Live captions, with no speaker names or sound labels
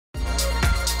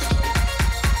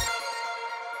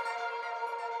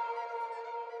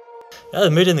Yeah,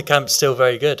 the mood in the camp's still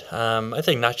very good. I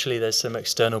think naturally there's some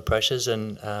external pressures,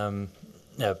 and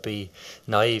it'd be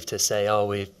naive to say, oh,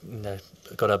 we've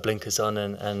got our blinkers on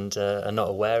and are not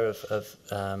aware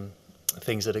of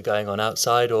things that are going on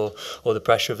outside or the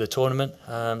pressure of the tournament.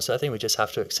 So I think we just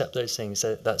have to accept those things.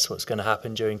 That's what's going to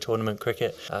happen during tournament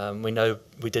cricket. We know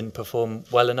we didn't perform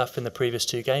well enough in the previous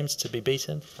 2 games to be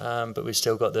beaten, but we've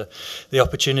still got the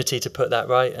opportunity to put that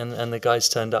right, and the guys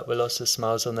turned up with lots of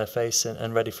smiles on their face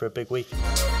and ready for a big week.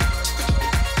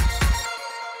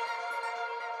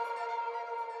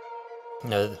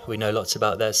 We know lots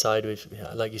about their side. We've,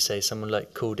 like you say, someone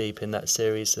like Kuldeep in that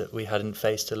series that we hadn't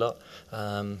faced a lot.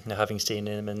 Having seen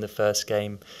him in the first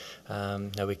game,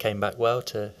 we came back well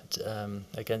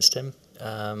against him.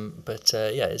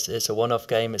 It's a one-off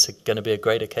game. It's going to be a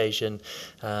great occasion.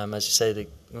 As you say,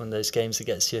 one of those games that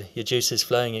gets your juices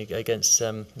flowing against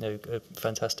a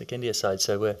fantastic India side.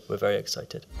 So we're very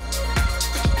excited.